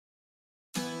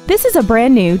This is a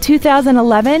brand new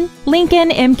 2011 Lincoln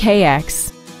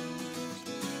Mkx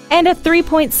and a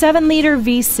 3.7-liter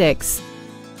V6.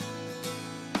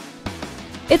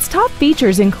 Its top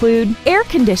features include air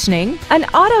conditioning, an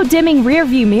auto-dimming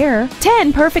rear-view mirror,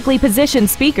 10 perfectly positioned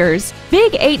speakers,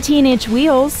 big 18-inch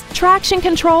wheels, traction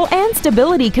control and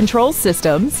stability control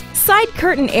systems, side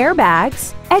curtain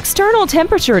airbags, external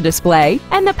temperature display,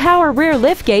 and the power rear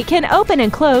liftgate can open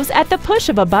and close at the push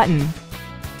of a button.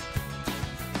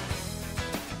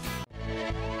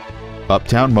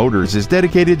 Uptown Motors is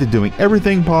dedicated to doing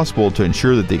everything possible to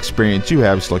ensure that the experience you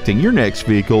have selecting your next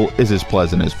vehicle is as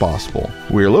pleasant as possible.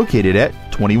 We are located at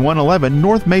 2111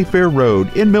 North Mayfair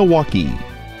Road in Milwaukee.